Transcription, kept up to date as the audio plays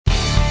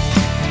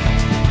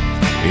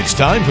It's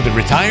time for the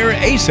Retire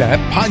ASAP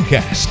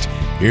podcast.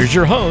 Here's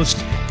your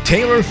host,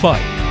 Taylor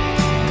Fike.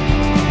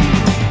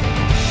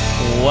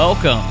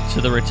 Welcome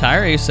to the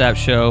Retire ASAP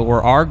show,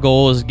 where our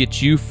goal is to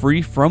get you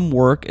free from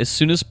work as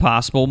soon as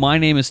possible. My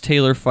name is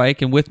Taylor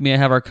Fike, and with me I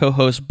have our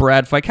co-host,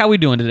 Brad Fike. How are we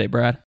doing today,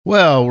 Brad?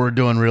 Well, we're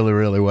doing really,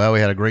 really well. We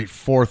had a great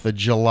 4th of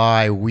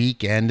July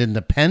weekend,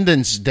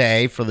 Independence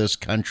Day for this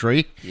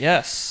country.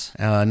 Yes.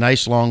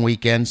 Nice long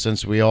weekend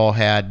since we all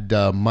had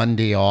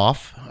Monday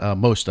off,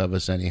 most of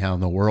us anyhow in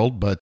the world.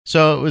 But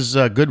so it was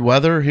good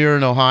weather here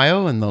in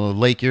Ohio, and the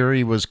Lake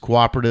Erie was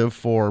cooperative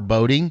for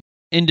boating.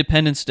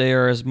 Independence Day,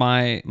 or as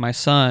my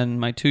son,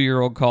 my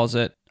 2-year-old, calls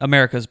it,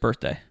 America's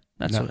birthday.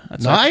 That's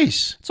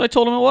nice. So I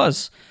told him it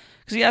was.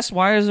 Because he asked,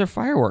 why is there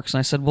fireworks? And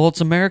I said, well,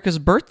 it's America's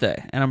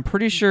birthday. And I'm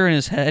pretty sure in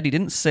his head, he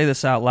didn't say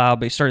this out loud,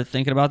 but he started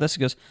thinking about this.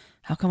 He goes,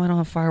 how come I don't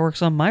have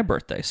fireworks on my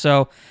birthday?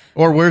 So,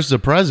 or where's the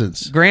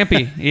presents?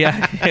 Grampy,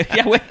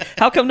 yeah. Wait,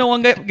 how come no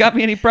one got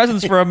me any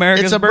presents for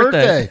America's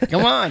birthday?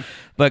 Come on.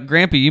 But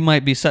Grampy, you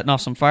might be setting off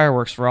some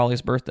fireworks for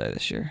Ollie's birthday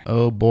this year.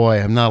 Oh boy,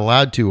 I'm not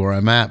allowed to where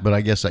I'm at, but I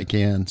guess I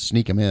can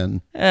sneak them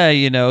in.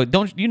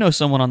 Don't you know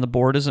someone on the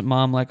board? Isn't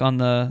Mom like on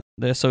the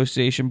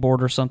association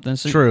board or something?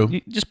 So True.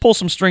 You just pull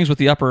some strings with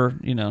the upper,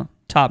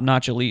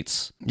 top-notch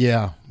elites.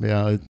 Yeah.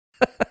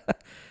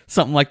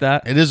 Something like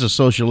that. It is a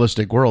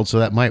socialistic world, so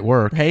that might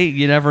work. Hey,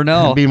 you never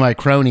know. It'd be my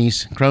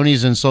cronies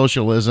in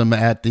socialism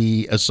at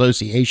the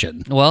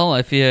association. Well,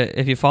 if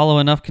you follow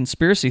enough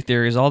conspiracy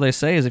theories, all they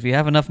say is if you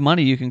have enough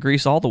money, you can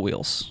grease all the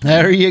wheels.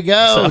 There you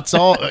go.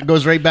 It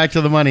goes right back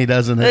to the money,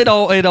 doesn't it?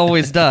 It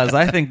always does.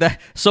 I think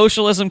that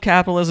socialism,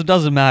 capitalism,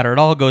 doesn't matter. It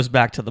all goes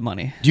back to the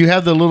money. Do you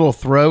have the little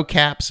throw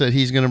caps that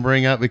he's going to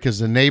bring up? Because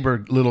the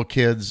neighbor little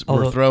kids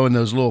were throwing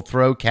those little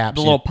throw caps.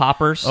 The little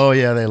poppers? Oh,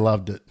 yeah, they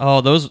loved it.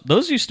 Oh,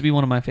 those used to be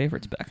one of my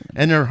favorites back then.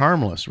 And they're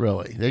harmless,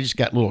 really. They just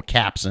got little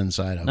caps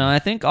inside of them. No, I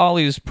think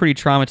Ollie was pretty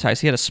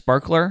traumatized. He had a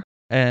sparkler,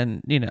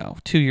 and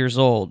 2 years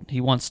old, he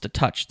wants to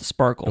touch the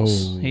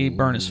sparkles. Oh. He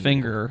burned his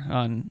finger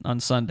on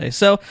Sunday.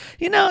 So,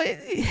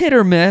 hit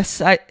or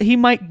miss. He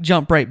might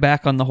jump right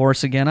back on the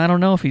horse again. I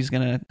don't know if he's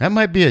gonna. That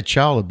might be a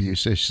child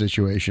abuse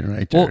situation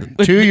right there.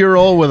 Well,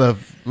 2-year-old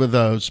with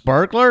a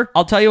sparkler?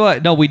 I'll tell you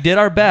what. No, we did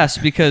our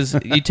best, because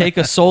you take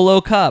a Solo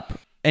cup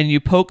and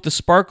you poke the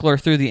sparkler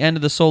through the end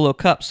of the Solo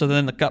cup, so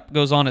then the cup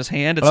goes on his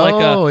hand. It's a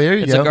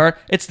guard.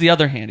 It's the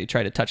other hand he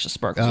tried to touch the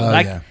sparkler.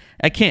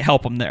 I can't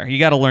help him there. You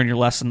got to learn your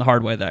lesson the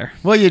hard way there.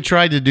 Well, you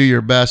tried to do your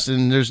best,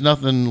 and there's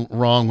nothing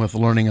wrong with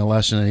learning a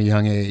lesson at a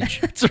young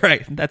age. That's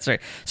right.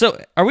 So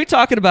are we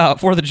talking about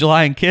 4th of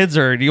July and kids,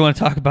 or do you want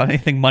to talk about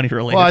anything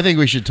money-related? Well, I think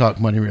we should talk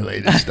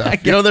money-related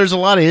stuff. There's a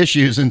lot of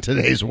issues in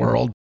today's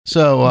world.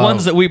 So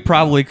ones that we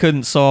probably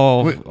couldn't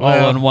solve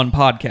all in one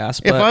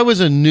podcast. But if I was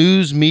a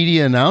news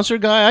media announcer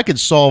guy, I could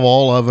solve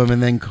all of them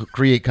and then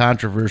create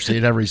controversy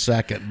at every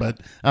second. But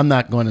I'm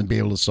not going to be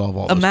able to solve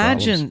all those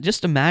problems.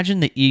 Just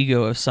imagine the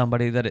ego of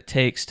somebody that it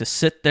takes to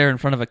sit there in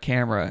front of a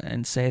camera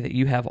and say that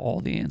you have all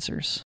the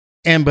answers.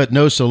 But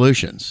no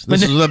solutions.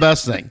 This is the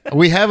best thing.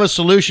 We have a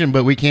solution,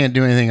 but we can't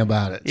do anything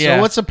about it. Yeah.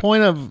 So what's the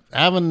point of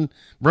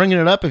bringing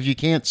it up if you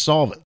can't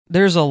solve it?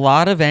 There's a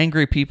lot of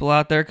angry people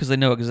out there because they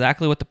know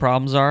exactly what the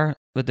problems are,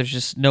 but there's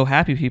just no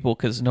happy people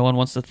because no one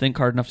wants to think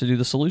hard enough to do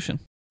the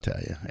solution. Tell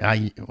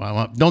you,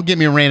 don't get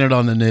me ranted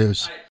on the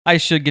news. I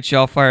should get you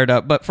all fired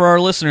up, but for our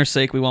listeners'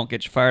 sake, we won't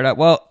get you fired up.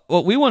 Well,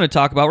 what we want to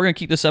talk about, we're going to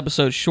keep this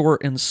episode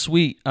short and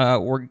sweet.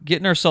 We're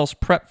getting ourselves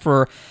prepped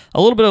for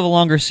a little bit of a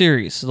longer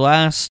series. The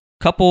last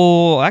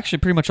actually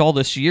pretty much all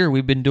this year,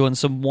 we've been doing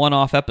some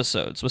one-off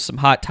episodes with some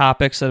hot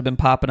topics that have been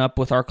popping up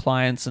with our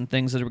clients and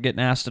things that are getting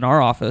asked in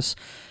our office.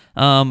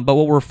 But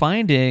what we're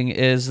finding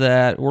is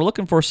that we're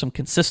looking for some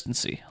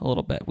consistency a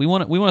little bit. We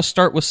want to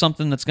start with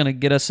something that's going to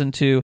get us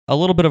into a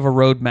little bit of a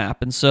roadmap.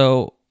 And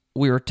so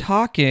we were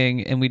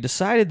talking and we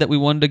decided that we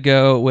wanted to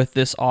go with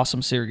this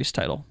awesome series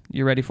title.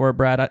 You ready for it,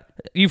 Brad?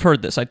 You've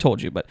heard this, I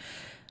told you, but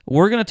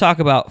we're going to talk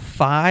about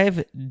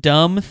 5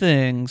 dumb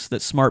things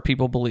that smart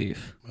people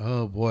believe.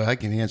 Oh boy, I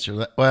can answer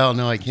that. Well,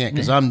 no, I can't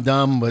because I'm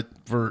dumb, but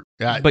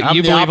I'm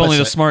you believe only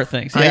the smart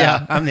things.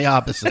 Yeah, I'm the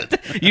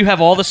opposite. You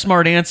have all the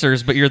smart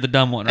answers, but you're the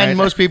dumb one, right? And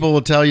most people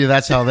will tell you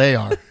that's how they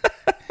are.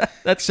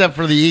 Except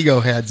for the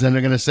ego heads, and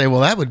they're going to say, "Well,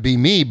 that would be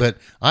me," but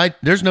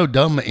there's no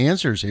dumb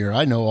answers here.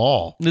 I know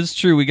all. This is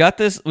true. We got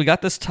this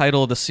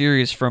title of the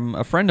series from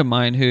a friend of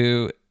mine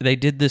who they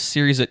did this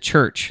series at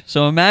church.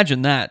 So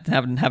imagine that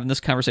having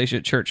this conversation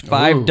at church.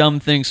 5 dumb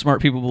things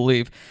smart people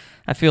believe.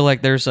 I feel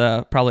like there's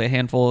probably a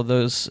handful of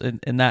those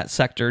in that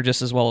sector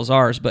just as well as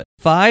ours. But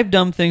 5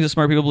 dumb things that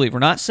smart people believe. We're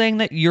not saying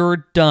that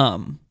you're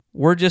dumb.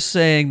 We're just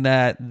saying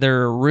that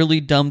there are really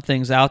dumb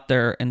things out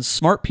there, and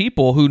smart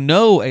people who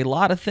know a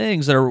lot of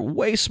things that are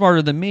way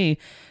smarter than me,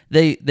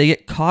 they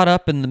get caught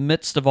up in the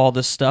midst of all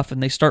this stuff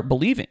and they start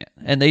believing it.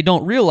 And they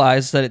don't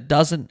realize that it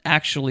doesn't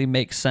actually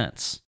make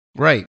sense.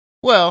 Right.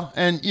 Well,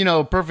 and,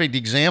 a perfect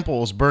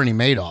example is Bernie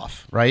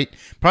Madoff, right?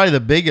 Probably the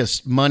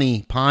biggest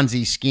money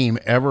Ponzi scheme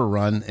ever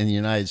run in the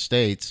United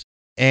States.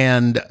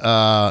 And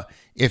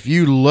if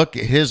you look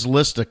at his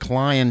list of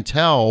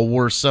clientele,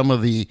 were some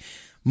of the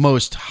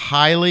most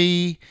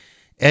highly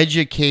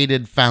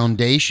educated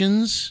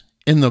foundations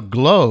in the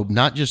globe,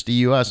 not just the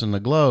U.S., in the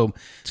globe.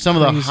 Some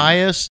of the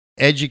highest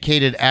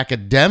educated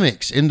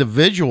academics,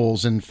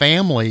 individuals, and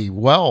family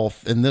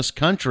wealth in this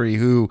country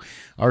who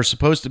are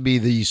supposed to be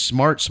these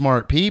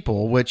smart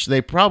people, which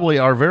they probably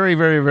are very,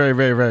 very, very,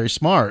 very, very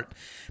smart,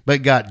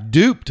 but got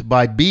duped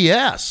by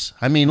BS.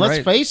 I mean,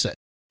 let's face it.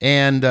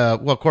 And,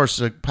 well, of course,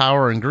 the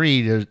power and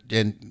greed,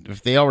 and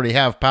if they already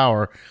have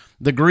power,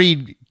 the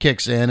greed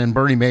kicks in, and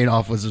Bernie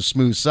Madoff was a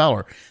smooth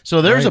seller.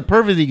 So there's a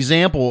perfect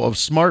example of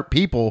smart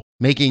people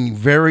making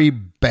very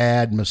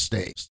bad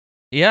mistakes.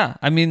 Yeah,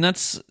 I mean,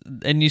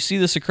 and you see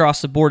this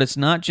across the board. It's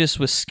not just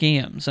with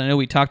scams. I know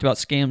we talked about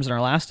scams in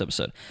our last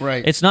episode.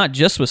 Right. It's not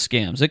just with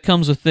scams. It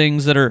comes with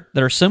things that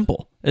are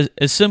simple.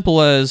 As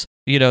simple as,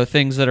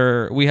 things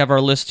that we have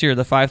our list here,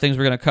 the 5 things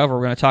we're going to cover.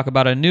 We're going to talk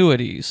about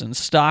annuities and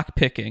stock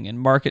picking and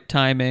market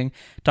timing,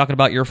 talking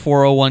about your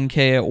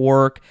 401k at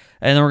work,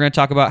 and then we're going to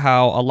talk about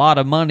how a lot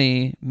of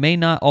money may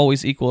not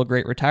always equal a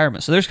great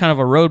retirement. So there's kind of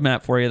a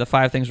roadmap for you, the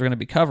 5 things we're going to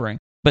be covering.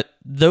 But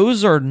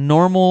those are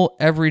normal,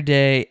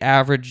 everyday,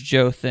 average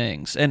Joe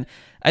things. And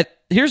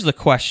here's the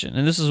question,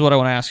 and this is what I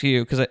want to ask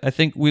you, because I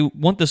think we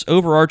want this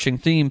overarching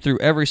theme through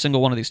every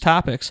single one of these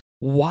topics.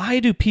 Why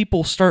do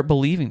people start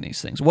believing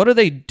these things? What are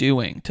they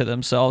doing to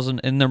themselves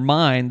and in their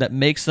mind that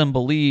makes them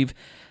believe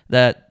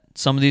that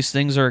some of these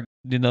things are,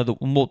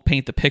 we'll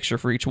paint the picture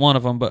for each one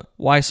of them, but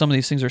why some of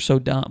these things are so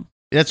dumb?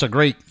 It's a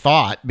great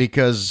thought,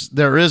 because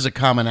there is a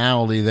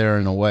commonality there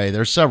in a way.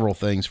 There's several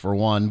things for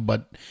one,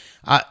 but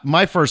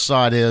my first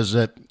thought is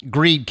that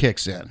greed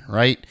kicks in,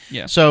 right?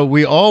 Yeah. So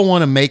we all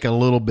want to make a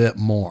little bit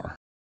more.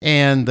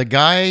 And the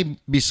guy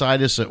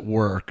beside us at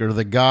work, or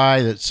the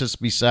guy that sits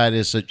beside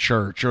us at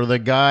church, or the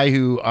guy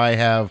who I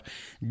have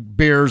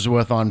beers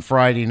with on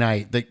Friday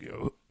night,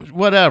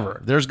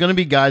 whatever. There's going to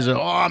be guys that,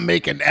 I'm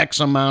making X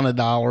amount of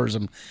dollars,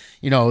 and,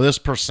 this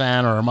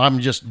percent, or I'm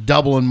just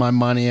doubling my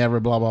money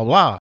every blah, blah,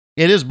 blah.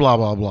 It is blah,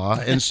 blah, blah.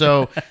 And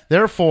so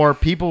therefore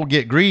people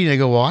get greedy and they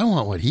go, well, I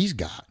want what he's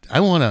got.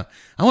 I want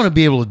to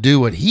be able to do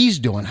what he's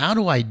doing. How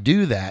do I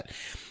do that?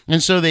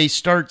 And so they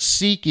start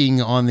seeking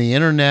on the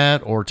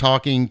internet or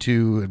talking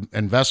to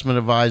investment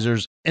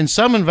advisors. And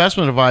some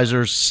investment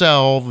advisors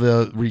sell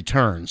the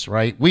returns,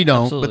 right? We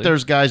don't, Absolutely. But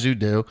there's guys who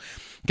do,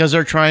 because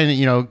they're trying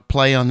to,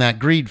 play on that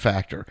greed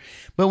factor.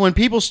 But when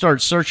people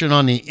start searching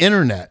on the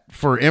internet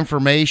for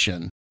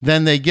information,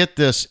 then they get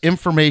this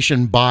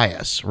information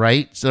bias,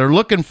 right? So they're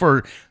looking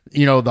for,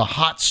 the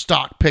hot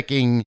stock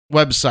picking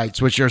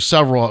websites, which are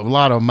a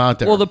lot of them out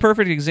there. Well, the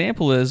perfect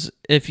example is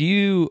if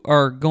you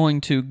are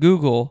going to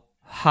Google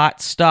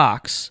hot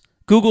stocks,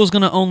 Google is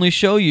going to only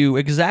show you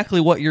exactly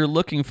what you're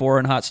looking for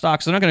in hot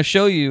stocks. They're not going to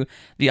show you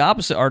the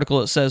opposite article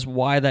that says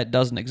why that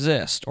doesn't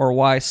exist or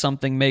why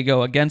something may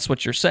go against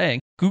what you're saying.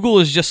 Google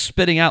is just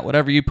spitting out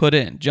whatever you put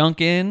in,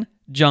 junk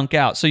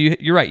out. So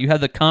you're right. You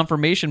have the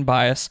confirmation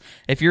bias.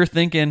 If you're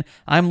thinking,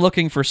 I'm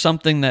looking for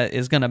something that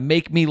is going to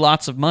make me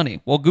lots of money,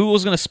 well,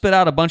 Google's going to spit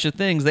out a bunch of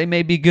things. They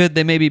may be good,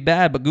 they may be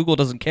bad, but Google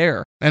doesn't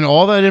care. And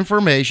all that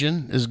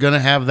information is going to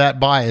have that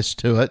bias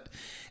to it.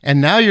 And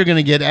now you're going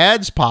to get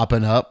ads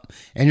popping up,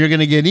 and you're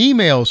going to get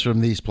emails from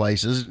these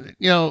places.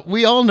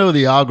 We all know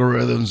the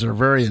algorithms are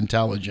very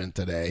intelligent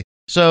today.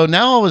 So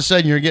now all of a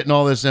sudden you're getting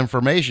all this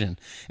information.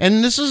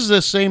 And this is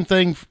the same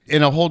thing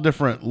in a whole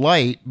different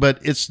light, but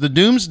it's the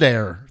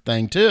doomsdayer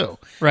thing too.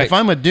 Right. If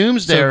I'm a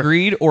doomsdayer, So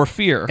greed or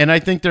fear. and I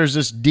think there's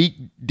this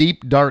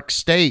deep, dark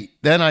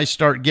state, then I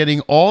start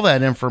getting all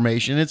that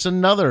information. It's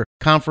another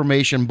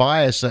confirmation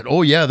bias that,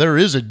 oh yeah, there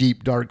is a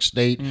deep, dark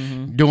state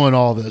doing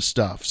all this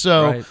stuff.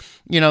 So, Right.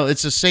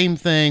 It's the same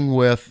thing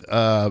with,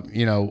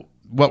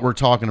 what we're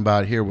talking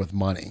about here with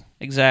money.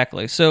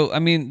 Exactly. So, I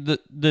mean,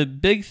 the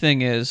big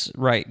thing is,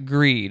 right,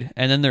 greed.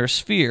 And then there's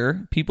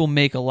fear. People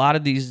make a lot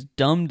of these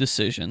dumb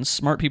decisions,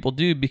 smart people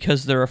do,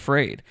 because they're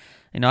afraid.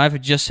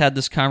 I've just had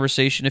this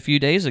conversation a few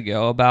days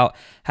ago about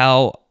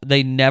how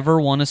they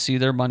never want to see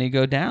their money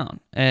go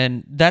down.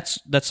 And that's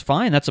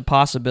fine. That's a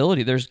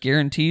possibility. There's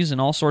guarantees in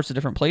all sorts of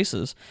different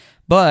places.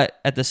 But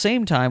at the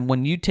same time,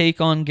 when you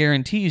take on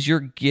guarantees, you're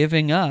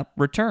giving up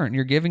return.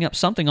 You're giving up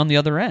something on the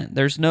other end.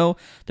 There's no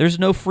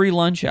free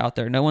lunch out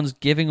there. No one's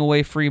giving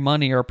away free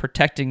money or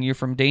protecting you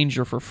from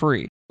danger for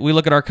free. We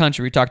look at our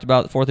country. We talked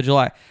about the 4th of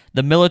July.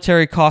 The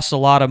military costs a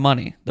lot of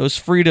money. Those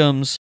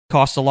freedoms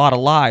cost a lot of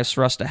lives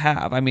for us to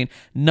have. I mean,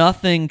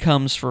 nothing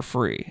comes for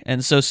free.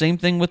 And so same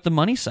thing with the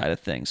money side of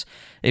things.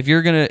 If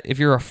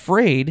you're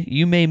afraid,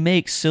 you may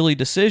make silly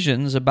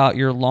decisions about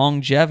your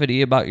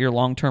longevity, about your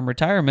long-term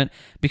retirement,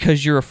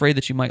 because you're afraid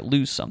that you might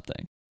lose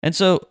something. And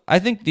so I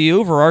think the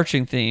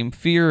overarching theme,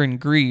 fear and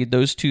greed,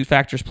 those two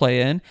factors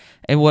play in.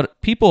 And what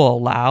people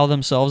allow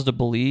themselves to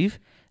believe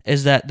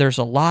is that there's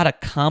a lot of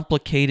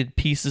complicated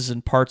pieces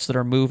and parts that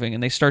are moving,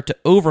 and they start to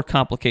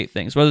overcomplicate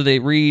things. Whether they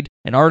read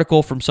an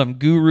article from some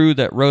guru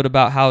that wrote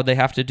about how they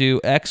have to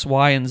do X,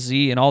 Y, and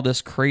Z and all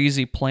this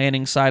crazy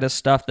planning side of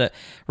stuff that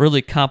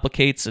really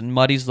complicates and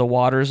muddies the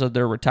waters of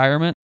their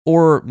retirement,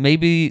 Or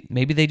maybe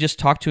they just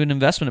talk to an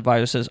investment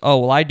advisor who says, oh,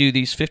 well, I do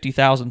these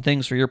 50,000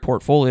 things for your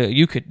portfolio.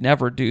 You could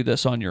never do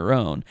this on your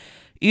own.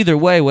 Either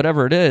way,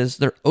 whatever it is,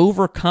 they're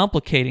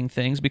overcomplicating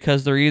things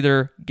because they're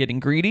either getting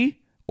greedy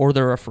or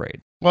they're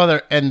afraid.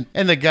 Well, and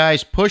the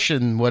guys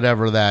pushing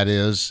whatever that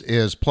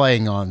is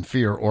playing on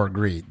fear or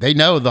greed. They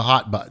know the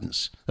hot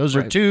buttons. Those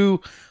are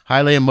two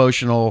highly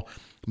emotional,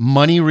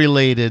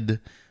 money-related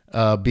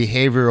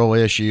behavioral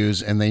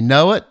issues, and they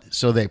know it,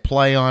 so they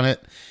play on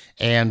it.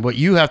 And what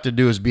you have to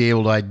do is be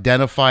able to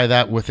identify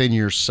that within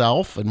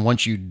yourself. And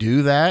once you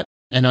do that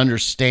and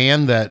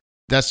understand that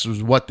that's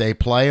what they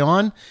play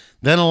on,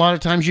 then a lot of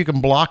times you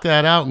can block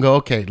that out and go,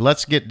 okay,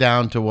 let's get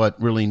down to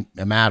what really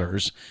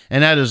matters.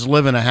 And that is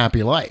living a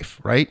happy life,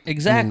 right?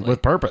 Exactly.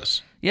 With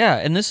purpose. Yeah,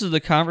 and this is the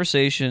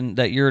conversation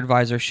that your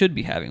advisor should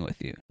be having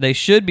with you. They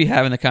should be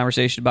having the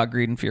conversation about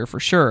greed and fear for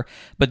sure,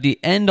 but the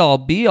end-all,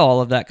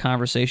 be-all of that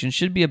conversation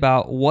should be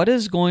about what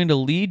is going to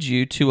lead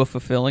you to a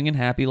fulfilling and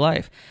happy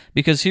life.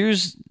 Because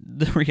here's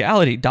the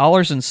reality.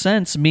 Dollars and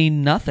cents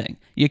mean nothing.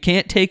 You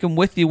can't take them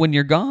with you when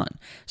you're gone.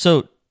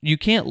 So you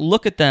can't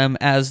look at them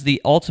as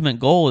the ultimate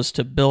goal is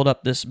to build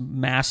up this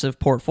massive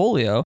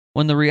portfolio,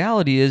 when the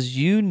reality is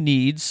you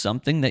need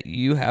something that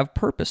you have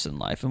purpose in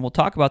life. And we'll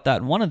talk about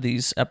that in one of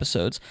these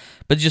episodes.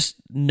 But just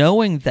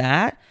knowing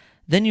that,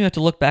 then you have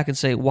to look back and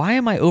say, why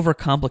am I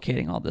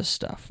overcomplicating all this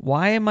stuff?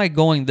 Why am I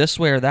going this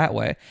way or that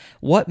way?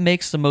 What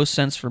makes the most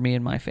sense for me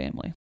and my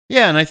family?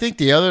 Yeah, and I think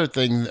the other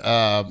thing,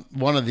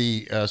 one of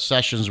the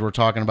sessions we're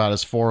talking about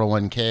is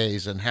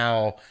 401ks and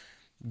how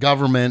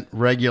government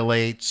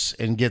regulates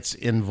and gets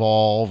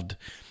involved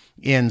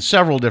in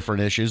several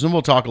different issues, and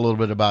we'll talk a little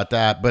bit about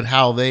that, but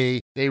how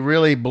they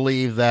really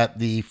believe that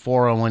the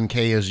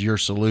 401k is your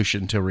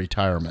solution to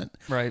retirement.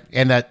 Right.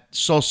 And that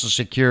Social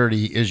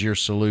Security is your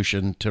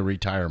solution to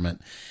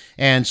retirement.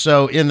 And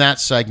so in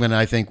that segment,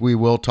 I think we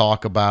will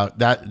talk about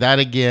that. That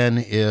again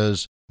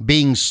is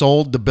being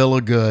sold the bill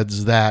of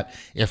goods that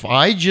if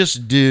I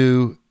just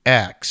do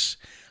X,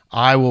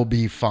 I will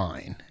be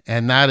fine.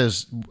 And that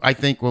is, I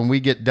think when we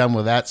get done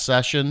with that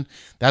session,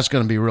 that's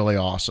going to be really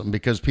awesome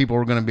because people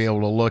are going to be able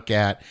to look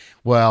at,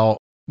 well,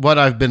 what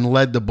I've been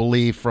led to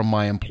believe from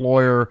my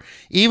employer,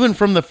 even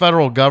from the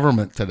federal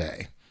government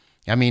today.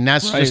 I mean,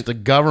 that's just the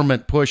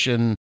government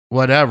pushing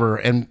whatever.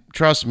 And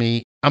trust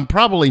me, I'm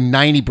probably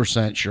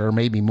 90% sure,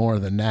 maybe more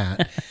than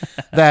that,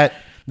 that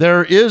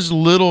there is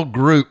little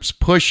groups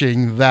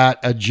pushing that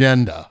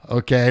agenda.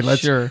 Okay,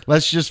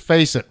 let's just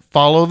face it.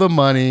 Follow the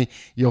money.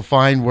 You'll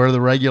find where the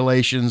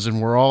regulations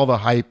and where all the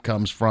hype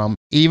comes from,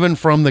 even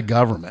from the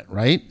government,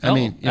 right? I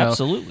mean,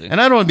 absolutely. And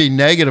I don't want to be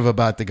negative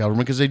about the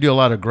government because they do a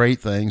lot of great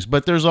things,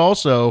 but there's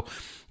also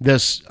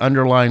this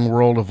underlying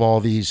world of all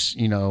these,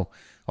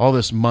 all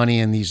this money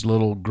and these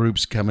little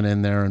groups coming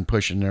in there and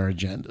pushing their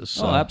agendas.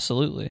 So. Oh,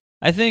 absolutely.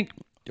 I think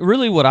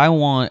really what I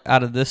want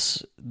out of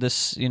this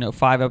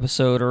 5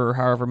 episode or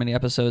however many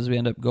episodes we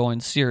end up going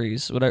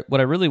series, what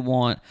I really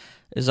want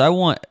is I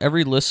want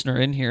every listener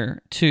in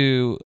here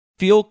to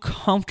feel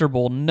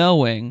comfortable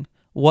knowing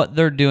what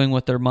they're doing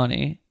with their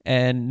money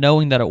and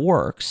knowing that it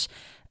works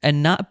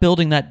and not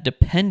building that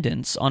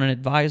dependence on an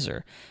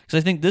advisor.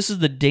 Because I think this is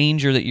the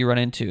danger that you run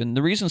into. And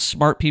the reason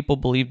smart people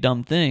believe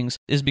dumb things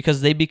is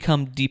because they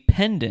become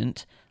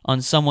dependent on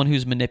someone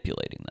who's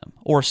manipulating them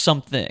or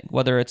something,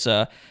 whether it's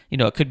it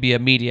could be a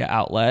media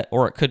outlet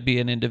or it could be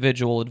an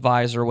individual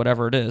advisor,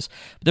 whatever it is.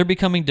 They're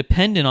becoming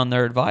dependent on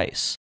their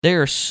advice. They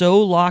are so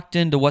locked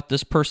into what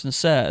this person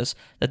says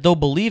that they'll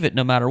believe it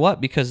no matter what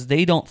because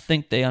they don't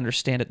think they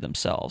understand it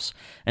themselves.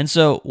 And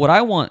so what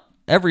I want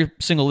every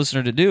single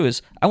listener to do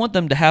is I want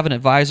them to have an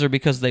advisor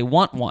because they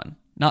want one,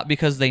 not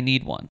because they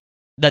need one.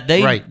 That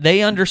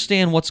they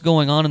understand what's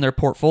going on in their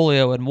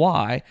portfolio and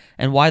why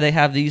they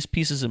have these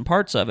pieces and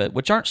parts of it,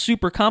 which aren't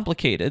super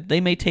complicated. They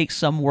may take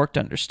some work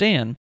to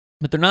understand,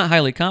 but they're not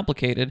highly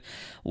complicated.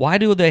 Why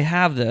do they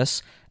have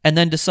this? And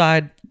then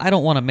decide, I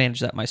don't want to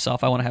manage that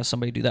myself. I want to have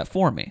somebody do that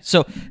for me.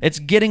 So it's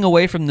getting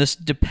away from this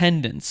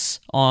dependence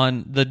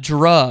on the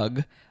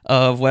drug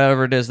of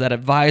whatever it is, that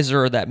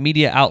advisor or that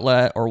media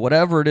outlet or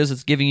whatever it is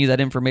that's giving you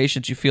that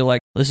information that you feel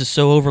like, this is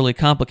so overly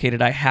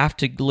complicated, I have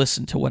to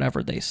listen to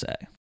whatever they say.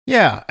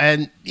 Yeah,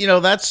 and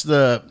that's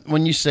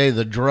when you say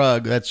the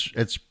drug, it's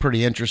a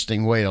pretty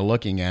interesting way of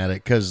looking at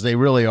it because they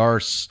really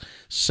are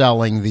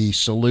selling the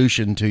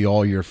solution to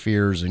all your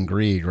fears and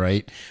greed,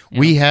 right? Yeah.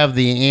 We have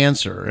the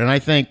answer, and I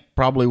think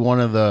probably one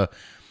of the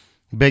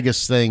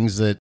biggest things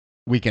that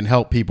we can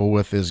help people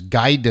with is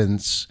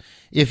guidance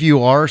if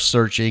you are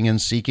searching and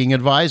seeking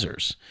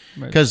advisors.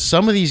 Because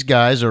some of these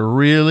guys are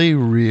really,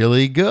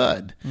 really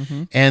good,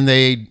 and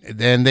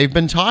they've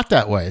been taught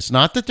that way. It's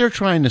not that they're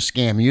trying to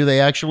scam you; they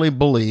actually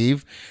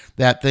believe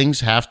that things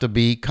have to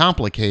be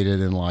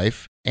complicated in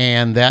life,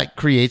 and that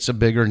creates a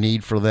bigger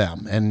need for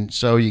them. And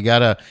so you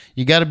gotta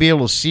be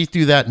able to see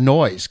through that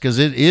noise because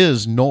it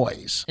is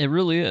noise. It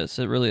really is.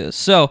 It really is.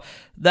 So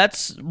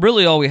that's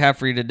really all we have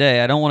for you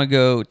today. I don't want to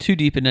go too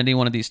deep into any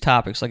one of these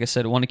topics. Like I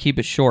said, I want to keep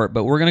it short,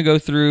 but we're going to go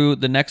through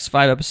the next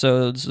 5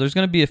 episodes. There's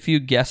going to be a few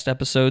guest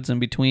episodes in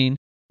between.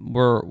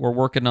 We're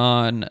working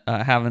on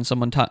having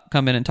someone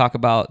come in and talk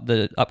about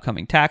the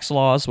upcoming tax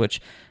laws,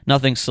 which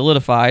nothing's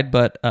solidified,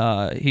 but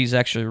he's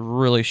actually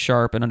really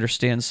sharp and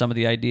understands some of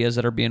the ideas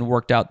that are being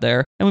worked out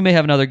there. And we may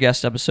have another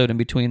guest episode in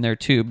between there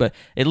too. But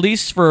at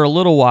least for a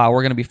little while,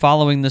 we're going to be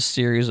following this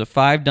series of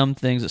 5 dumb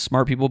things that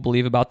smart people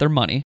believe about their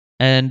money.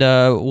 And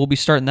we'll be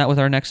starting that with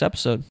our next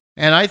episode.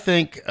 And I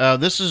think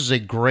this is a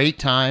great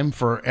time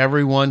for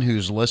everyone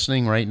who's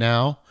listening right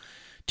now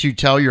to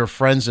tell your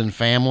friends and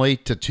family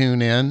to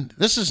tune in.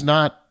 This is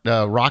not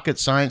rocket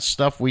science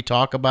stuff we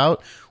talk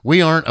about.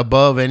 We aren't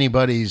above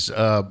anybody's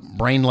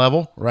brain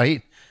level,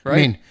 right? I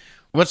mean,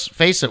 let's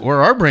face it,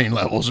 where our brain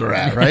levels are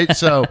at, right?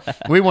 So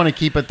we want to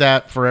keep it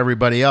that for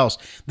everybody else.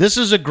 This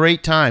is a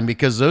great time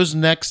because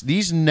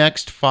these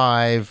next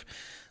 5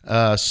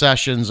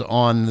 sessions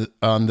on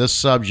this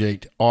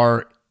subject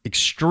are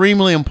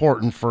extremely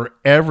important for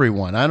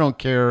everyone. I don't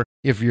care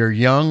if you're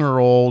young or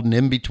old and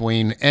in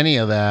between any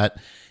of that.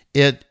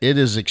 It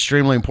is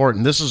extremely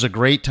important. This is a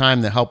great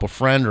time to help a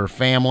friend or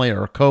family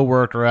or a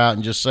coworker out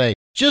and just say,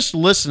 just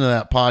listen to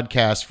that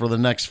podcast for the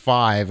next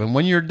 5. And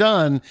when you're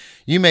done,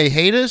 you may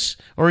hate us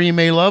or you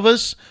may love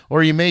us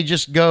or you may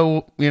just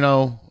go,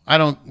 I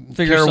don't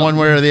care one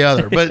way or the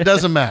other, but it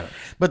doesn't matter.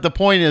 But the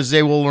point is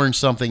they will learn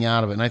something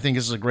out of it. And I think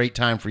this is a great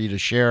time for you to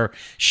share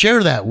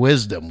that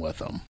wisdom with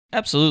them.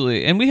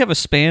 Absolutely. And we have a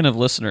span of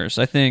listeners.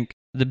 I think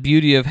the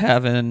beauty of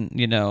having,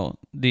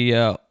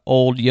 the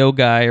old yo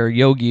guy or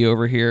yogi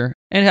over here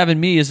and having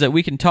me is that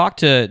we can talk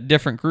to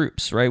different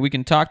groups, right?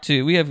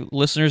 We have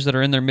listeners that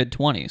are in their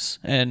mid-20s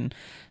and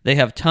they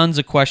have tons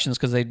of questions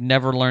because they've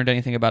never learned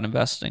anything about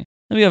investing.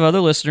 And we have other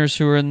listeners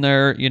who are in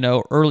their,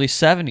 early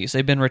 70s.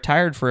 They've been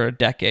retired for a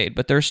decade,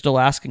 but they're still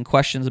asking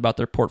questions about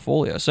their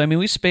portfolio. So,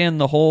 we span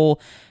the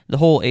whole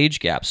age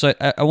gap. So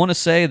I want to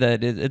say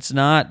that it's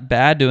not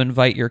bad to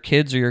invite your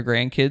kids or your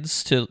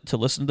grandkids to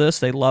listen to this.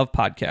 They love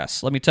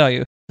podcasts. Let me tell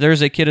you,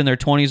 there's a kid in their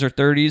 20s or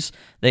 30s,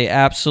 they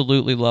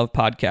absolutely love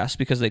podcasts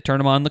because they turn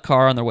them on in the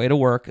car on their way to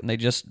work and they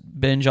just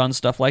binge on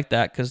stuff like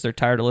that because they're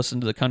tired of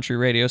listening to the country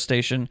radio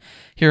station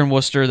here in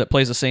Worcester that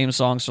plays the same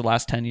songs for the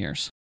last 10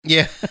 years.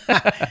 Yeah.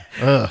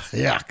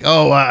 Yeah.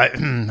 Oh,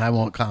 I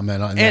won't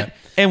comment on that.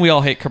 And we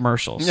all hate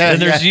commercials. Yeah,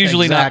 and there's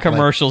usually exactly. not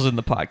commercials in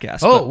the podcast.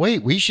 Oh,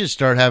 wait, we should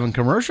start having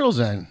commercials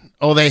then.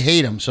 Oh, they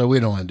hate them, so we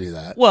don't want to do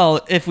that.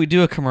 Well, if we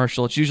do a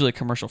commercial, it's usually a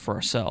commercial for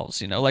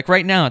ourselves. Like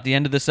right now at the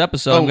end of this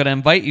episode, I'm going to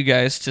invite you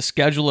guys to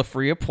schedule a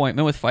free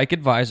appointment with Fike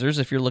Advisors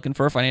if you're looking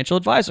for a financial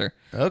advisor.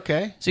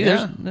 Okay. See,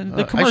 there's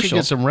the commercial. I should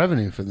get some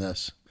revenue from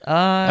this.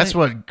 That's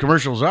what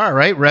commercials are,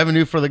 right?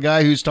 Revenue for the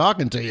guy who's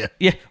talking to you.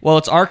 Yeah. Well,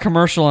 it's our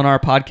commercial and our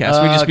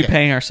podcast. We just be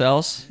paying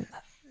ourselves.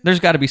 There's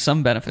got to be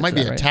some benefit. Might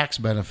be a right? tax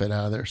benefit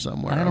out of there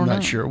somewhere. I'm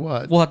not sure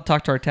what. We'll have to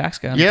talk to our tax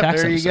guy on the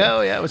tax there you episode.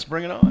 go. Yeah, let's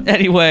bring it on.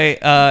 Anyway,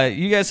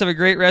 you guys have a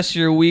great rest of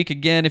your week.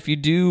 Again, if you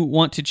do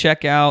want to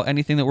check out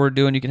anything that we're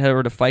doing, you can head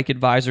over to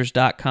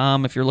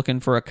fikeadvisors.com. If you're looking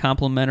for a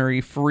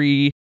complimentary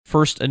free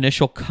first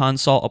initial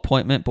consult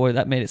appointment. Boy,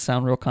 that made it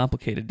sound real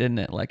complicated, didn't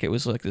it? Like it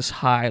was like this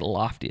high,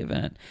 lofty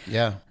event.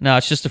 Yeah. No,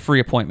 it's just a free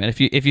appointment.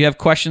 If you have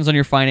questions on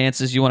your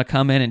finances, you want to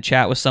come in and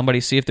chat with somebody,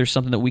 see if there's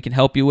something that we can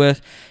help you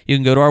with, you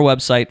can go to our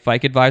website,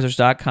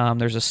 fikeadvisors.com.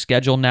 There's a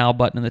Schedule Now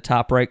button in the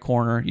top right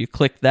corner. You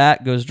click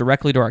that, goes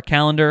directly to our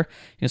calendar.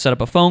 You can set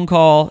up a phone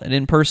call, an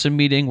in-person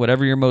meeting,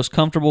 whatever you're most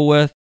comfortable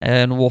with,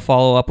 and we'll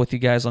follow up with you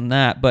guys on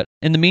that. But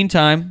in the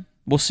meantime,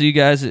 we'll see you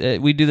guys.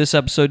 We do this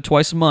episode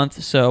twice a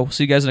month, so we'll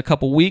see you guys in a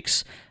couple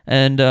weeks.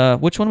 And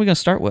which one are we going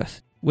to start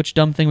with? Which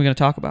dumb thing are we going to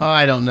talk about?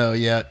 I don't know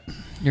yet.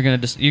 You're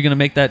gonna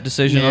make that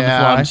decision on the fly?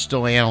 Yeah, I'm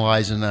still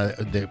analyzing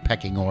the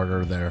pecking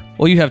order there.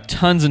 Well, you have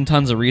tons and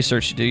tons of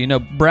research to do. You know,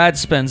 Brad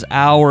spends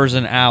hours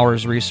and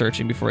hours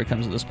researching before he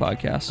comes to this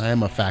podcast. I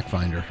am a fact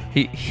finder.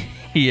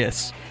 He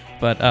is.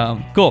 But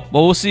cool.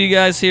 Well, we'll see you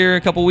guys here in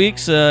a couple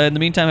weeks. In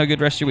the meantime, have a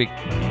good rest of your week.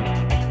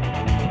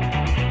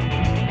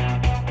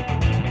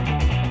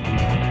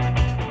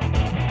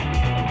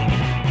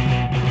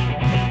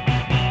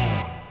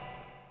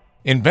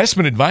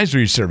 Investment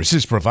advisory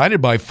services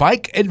provided by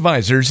Fike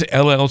Advisors,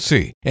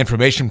 LLC.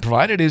 Information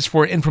provided is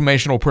for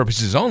informational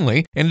purposes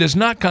only and does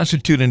not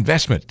constitute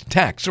investment,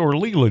 tax, or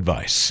legal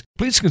advice.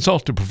 Please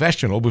consult a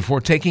professional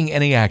before taking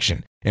any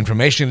action.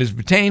 Information is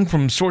obtained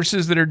from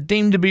sources that are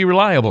deemed to be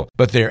reliable,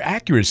 but their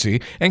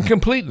accuracy and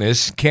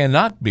completeness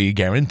cannot be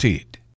guaranteed.